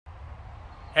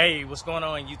Hey, what's going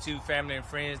on, YouTube family and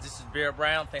friends? This is Bear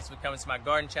Brown. Thanks for coming to my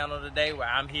garden channel today, where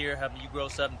I'm here helping you grow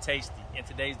something tasty. In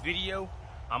today's video,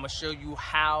 I'm gonna show you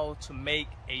how to make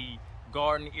a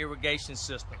garden irrigation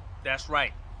system. That's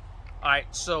right. All right,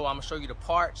 so I'm gonna show you the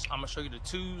parts. I'm gonna show you the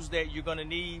tools that you're gonna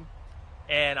need,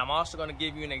 and I'm also gonna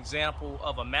give you an example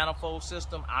of a manifold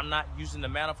system. I'm not using the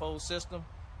manifold system,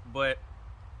 but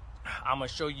I'm gonna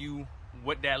show you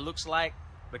what that looks like,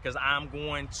 because I'm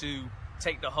going to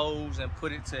take the hose and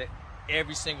put it to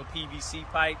every single PVC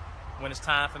pipe when it's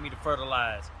time for me to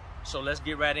fertilize. So let's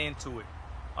get right into it.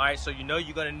 All right, so you know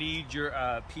you're gonna need your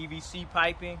PVC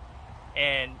piping,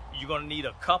 and you're gonna need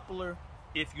a coupler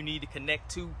if you need to connect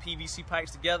two PVC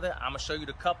pipes together. I'm gonna show you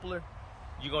the coupler.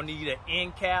 You're gonna need an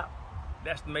end cap.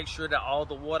 That's to make sure that all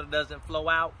the water doesn't flow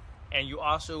out. And you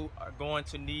also are going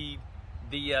to need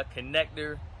the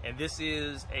connector, and this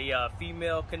is a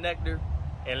female connector.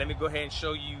 And let me go ahead and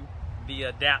show you the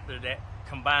adapter that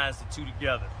combines the two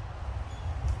together.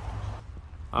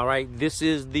 All right, this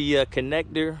is the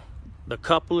connector, the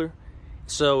coupler.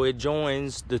 So it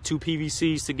joins the two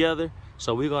PVCs together.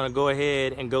 So we're gonna go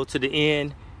ahead and go to the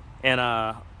end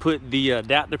and put the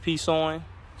adapter piece on.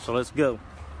 So let's go.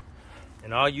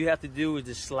 And all you have to do is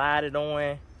just slide it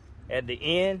on at the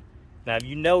end. Now, if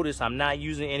you notice, I'm not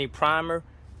using any primer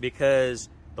because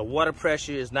the water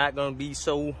pressure is not gonna be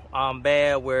so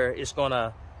bad where it's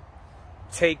gonna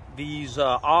take these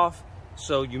off.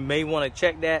 So you may want to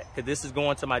check that, because this is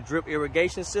going to my drip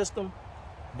irrigation system.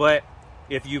 But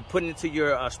if you put it into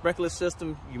your sprinkler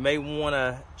system, you may want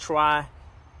to try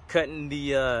cutting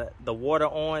the water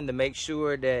on to make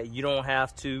sure that you don't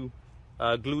have to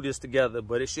glue this together.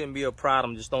 But it shouldn't be a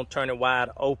problem. Just don't turn it wide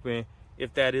open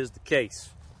if that is the case.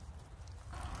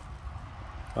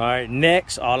 All right,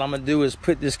 next, all I'm gonna do is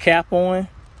put this cap on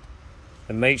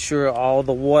and make sure all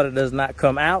the water does not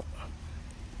come out.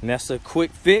 And that's a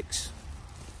quick fix.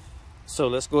 So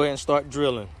let's go ahead and start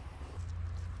drilling.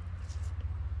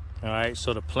 All right,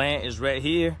 so the plant is right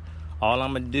here. All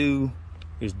I'm gonna do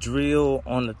is drill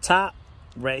on the top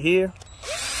right here.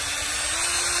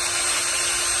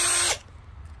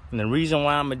 And the reason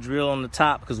why I'm gonna drill on the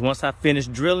top, because once I finish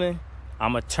drilling,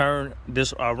 I'm gonna turn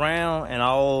this around and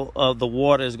all of the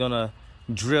water is gonna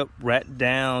drip right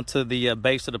down to the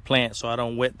base of the plant, so I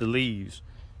don't wet the leaves.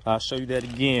 I'll show you that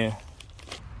again.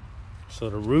 So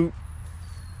the root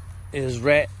is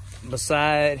right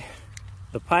beside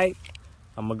the pipe.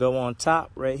 I'm gonna go on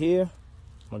top right here.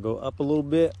 I'm gonna go up a little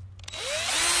bit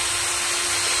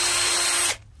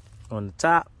on the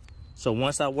top. So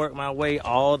once I work my way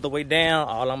all the way down,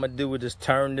 all I'm gonna do is just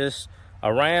turn this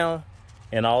around,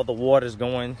 and all the water is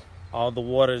going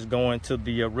to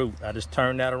the root. I just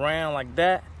turn that around like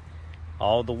that.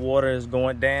 All the water is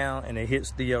going down and it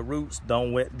hits the roots.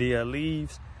 Don't wet the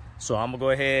leaves. So I'm gonna go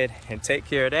ahead and take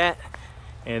care of that,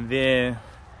 and then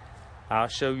I'll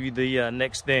show you the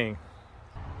next thing.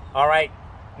 All right,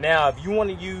 now if you want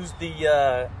to use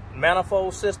the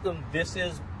manifold system, this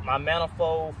is my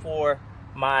manifold for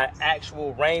my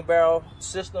actual rain barrel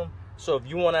system. So if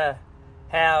you want to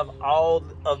have all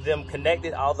of them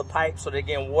connected, all the pipes, so they're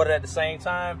getting water at the same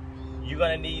time, you're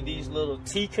gonna need these little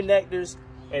T connectors,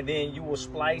 and then you will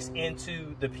splice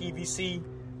into the PVC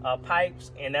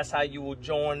pipes, and that's how you will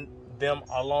join them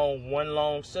along one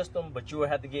long system. But you will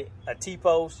have to get a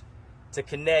T-post to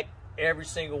connect every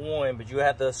single one, but you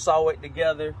have to saw it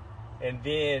together and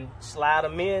then slide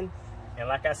them in. And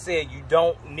like I said, you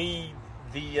don't need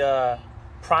the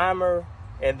primer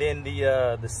and then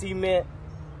the cement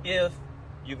if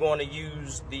you're going to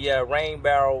use the rain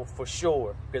barrel for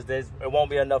sure, because it won't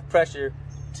be enough pressure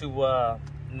to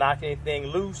knock anything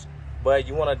loose. But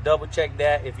you want to double check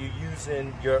that if you're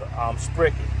using your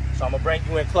sprinkler. So I'm gonna bring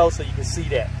you in close so you can see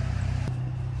that.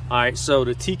 All right, so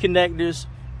the T connectors,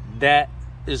 that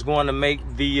is going to make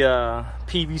the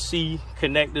PVC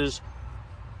connectors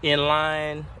in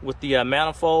line with the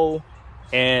manifold,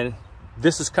 and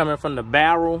this is coming from the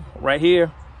barrel right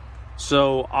here.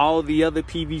 So all the other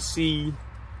PVC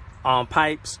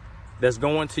pipes that's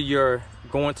going to your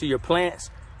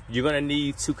plants, you're gonna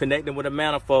need to connect them with a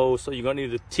manifold. So you're gonna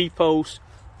need a T-post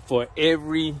for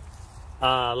every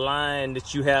line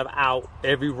that you have out,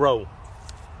 every row.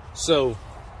 So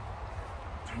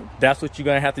that's what you're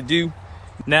gonna have to do.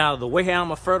 Now, the way how I'm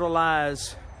gonna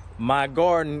fertilize my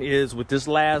garden is with this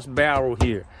last barrel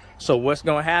here. So what's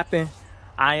gonna happen,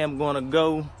 I am gonna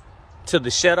go to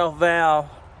the shut off valve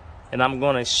and I'm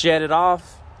gonna shut it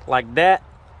off like that.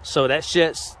 So that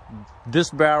shuts this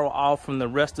barrel off from the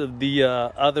rest of the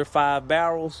other 5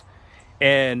 barrels.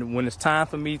 And when it's time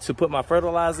for me to put my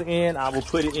fertilizer in, I will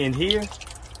put it in here.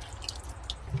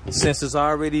 Since it's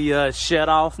already shut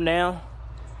off now,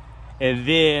 and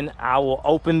then I will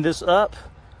open this up.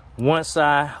 Once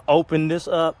I open this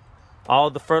up, all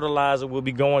the fertilizer will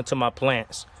be going to my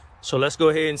plants. So let's go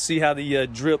ahead and see how the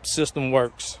drip system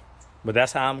works. But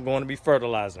that's how I'm going to be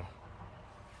fertilizing.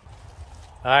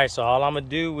 All right, so all I'm gonna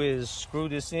do is screw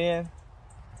this in.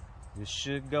 This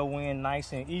should go in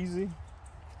nice and easy.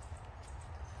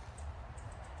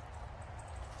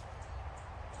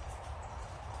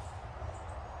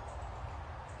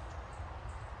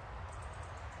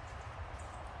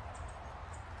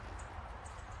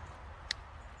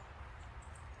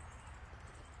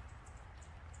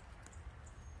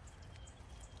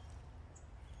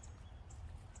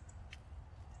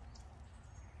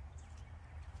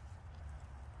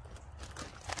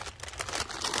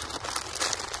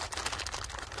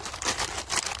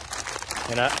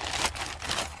 And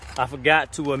I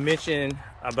forgot to mention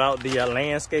about the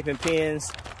landscaping pins.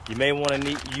 You may want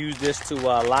to use this to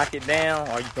lock it down,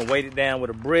 or you can weight it down with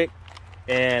a brick.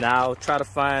 And I'll try to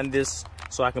find this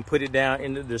so I can put it down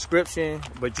in the description.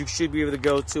 But you should be able to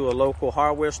go to a local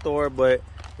hardware store. But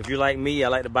if you're like me, I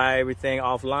like to buy everything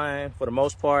offline. For the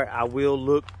most part, I will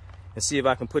look and see if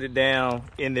I can put it down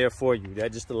in there for you.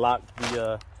 That's just to lock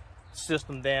the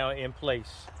system down in place,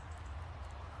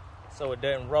 so it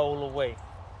doesn't roll away.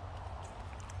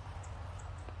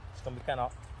 It's gonna be kind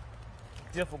of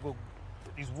difficult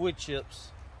with these wood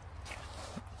chips.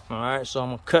 All right, so I'm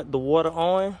gonna cut the water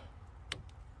on.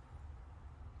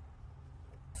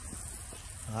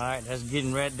 All right, that's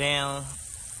getting right down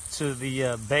to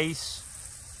the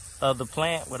base of the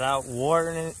plant without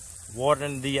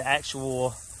watering the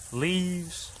actual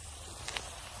leaves.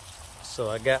 So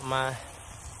I got my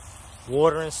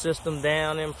watering system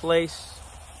down in place.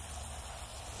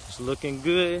 It's looking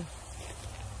good.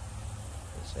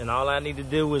 And all I need to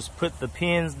do is put the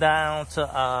pins down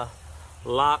to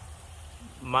lock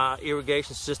my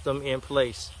irrigation system in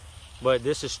place. But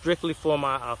this is strictly for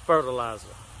my fertilizer.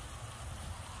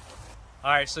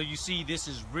 All right, so you see this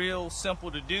is real simple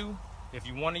to do. If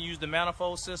you want to use the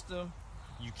manifold system,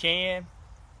 you can.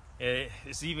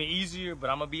 It's even easier, but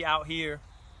I'm gonna be out here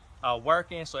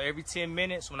working, so every 10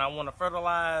 minutes when I want to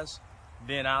fertilize,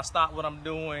 then I'll stop what I'm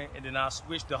doing and then I'll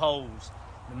switch the hose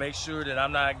to make sure that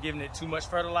I'm not giving it too much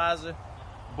fertilizer.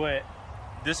 But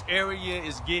this area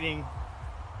is getting,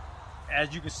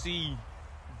 as you can see,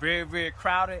 very, very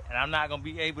crowded, and I'm not gonna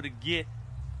be able to get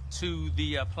to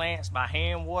the plants by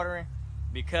hand watering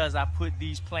because I put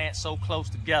these plants so close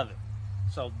together.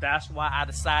 So that's why I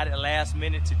decided last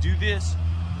minute to do this,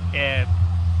 and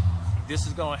this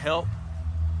is gonna help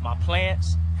my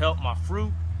plants, help my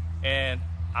fruit, and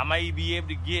I may be able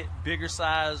to get bigger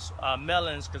size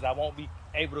melons because I won't be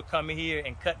able to come in here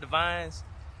and cut the vines.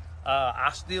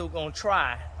 I'm still gonna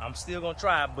try,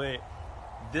 but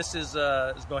this is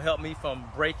gonna help me from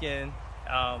breaking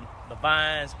the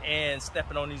vines and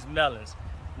stepping on these melons.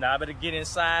 Now I better get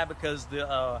inside because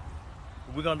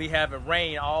we're gonna be having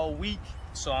rain all week,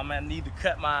 so I'm gonna need to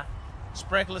cut my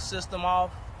sprinkler system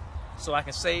off so I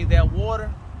can save that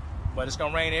water. But it's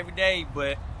gonna rain every day.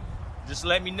 But just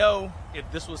let me know if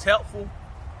this was helpful.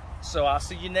 So I'll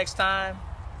see you next time.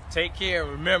 Take care,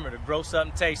 and remember to grow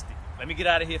something tasty. Let me get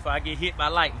out of here before I get hit by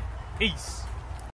lightning. Peace.